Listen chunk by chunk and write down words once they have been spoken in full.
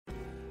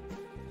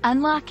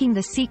Unlocking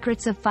the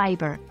secrets of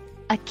fiber,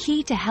 a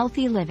key to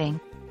healthy living.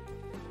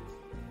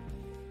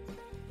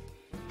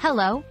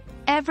 Hello,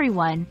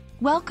 everyone.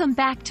 Welcome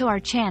back to our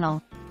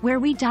channel, where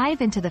we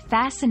dive into the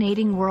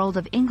fascinating world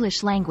of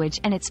English language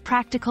and its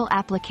practical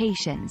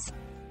applications.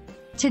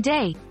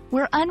 Today,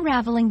 we're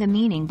unraveling the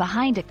meaning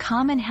behind a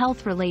common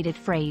health-related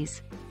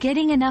phrase,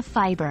 getting enough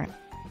fiber.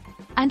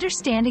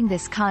 Understanding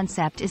this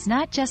concept is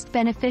not just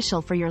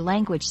beneficial for your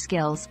language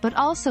skills but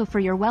also for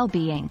your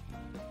well-being.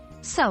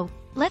 So,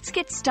 let's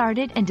get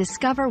started and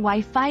discover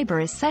why fiber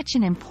is such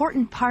an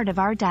important part of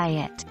our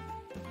diet.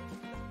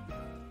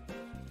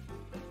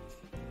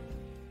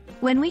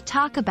 When we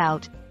talk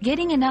about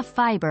getting enough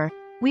fiber,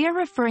 we are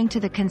referring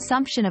to the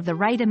consumption of the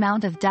right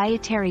amount of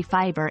dietary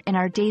fiber in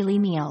our daily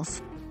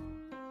meals.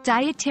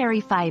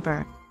 Dietary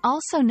fiber,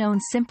 also known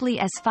simply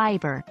as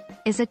fiber,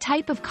 is a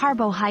type of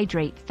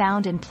carbohydrate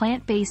found in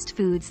plant-based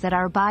foods that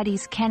our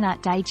bodies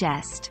cannot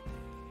digest.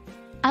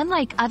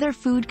 Unlike other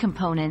food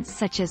components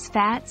such as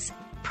fats,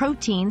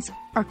 proteins,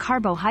 or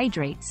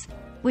carbohydrates,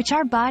 which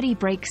our body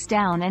breaks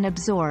down and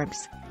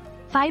absorbs,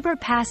 fiber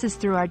passes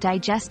through our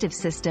digestive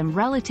system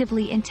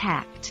relatively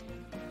intact.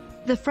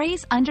 The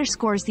phrase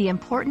underscores the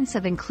importance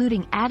of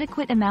including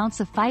adequate amounts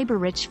of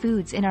fiber-rich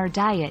foods in our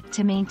diet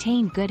to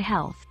maintain good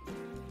health.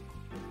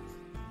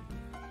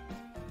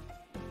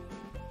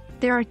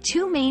 There are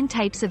two main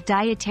types of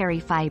dietary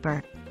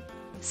fiber: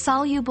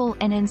 soluble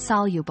and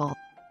insoluble.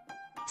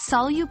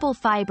 Soluble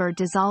fiber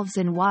dissolves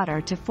in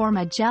water to form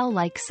a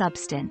gel-like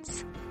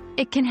substance.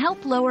 It can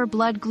help lower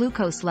blood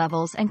glucose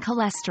levels and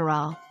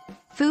cholesterol.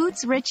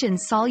 Foods rich in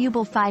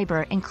soluble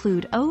fiber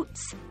include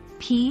oats,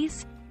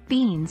 peas,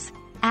 beans,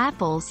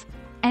 apples,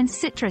 and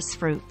citrus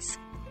fruits.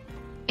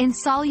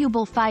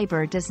 Insoluble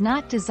fiber does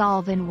not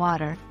dissolve in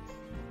water.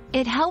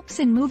 It helps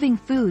in moving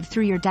food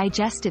through your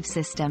digestive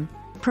system,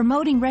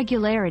 promoting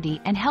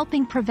regularity and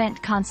helping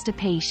prevent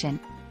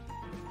constipation.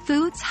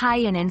 Foods high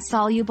in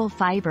insoluble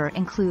fiber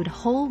include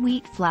whole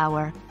wheat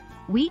flour,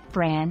 wheat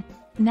bran,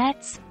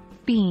 nuts,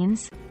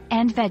 beans,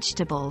 and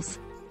vegetables.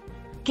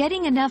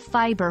 Getting enough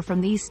fiber from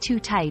these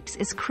two types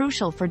is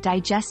crucial for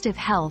digestive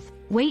health,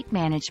 weight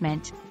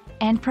management,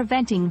 and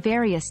preventing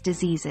various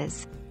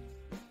diseases.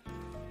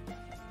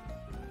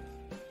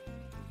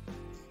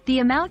 The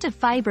amount of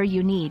fiber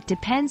you need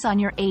depends on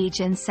your age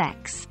and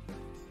sex.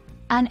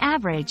 On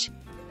average,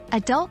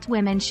 adult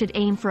women should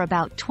aim for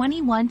about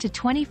 21 to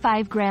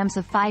 25 grams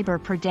of fiber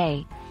per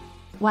day,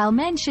 while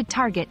men should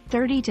target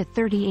 30 to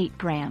 38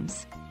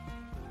 grams.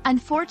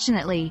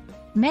 Unfortunately,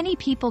 many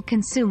people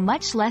consume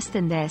much less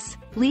than this,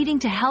 leading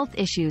to health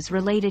issues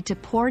related to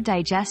poor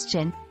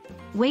digestion,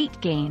 weight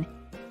gain,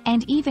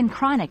 and even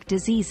chronic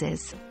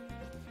diseases.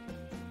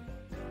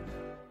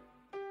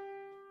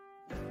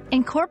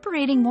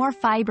 Incorporating more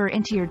fiber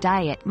into your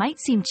diet might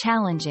seem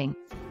challenging,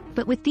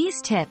 but with these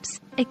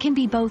tips, it can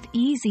be both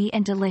easy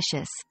and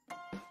delicious.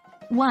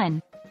 1.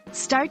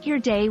 Start your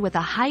day with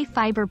a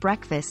high-fiber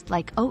breakfast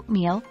like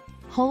oatmeal,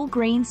 whole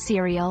grain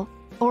cereal,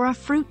 or a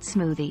fruit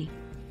smoothie.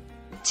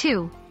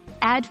 2.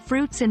 Add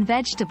fruits and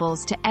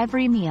vegetables to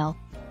every meal.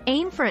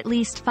 Aim for at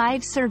least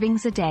 5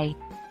 servings a day.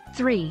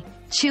 3.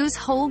 Choose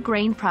whole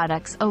grain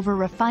products over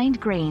refined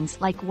grains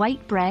like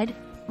white bread,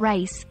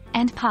 rice,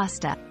 and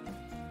pasta.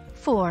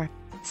 4.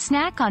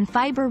 Snack on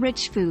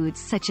fiber-rich foods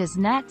such as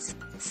nuts,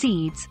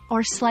 seeds,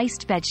 or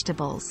sliced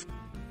vegetables.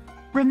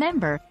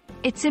 Remember,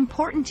 it's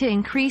important to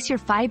increase your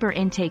fiber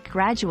intake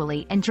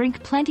gradually and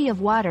drink plenty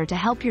of water to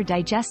help your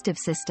digestive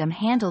system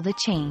handle the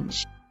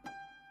change.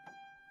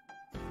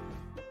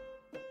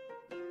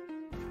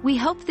 We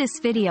hope this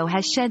video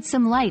has shed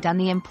some light on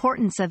the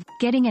importance of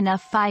getting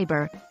enough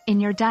fiber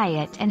in your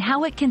diet and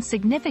how it can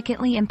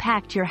significantly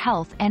impact your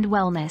health and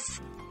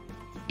wellness.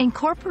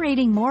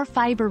 Incorporating more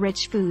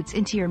fiber-rich foods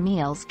into your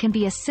meals can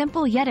be a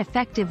simple yet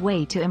effective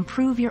way to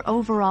improve your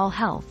overall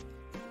health.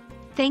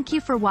 Thank you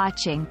for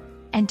watching,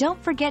 and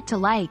don't forget to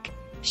like,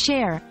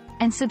 share,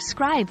 and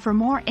subscribe for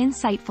more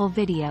insightful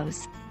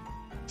videos.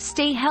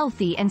 Stay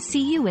healthy and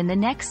see you in the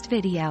next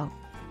video.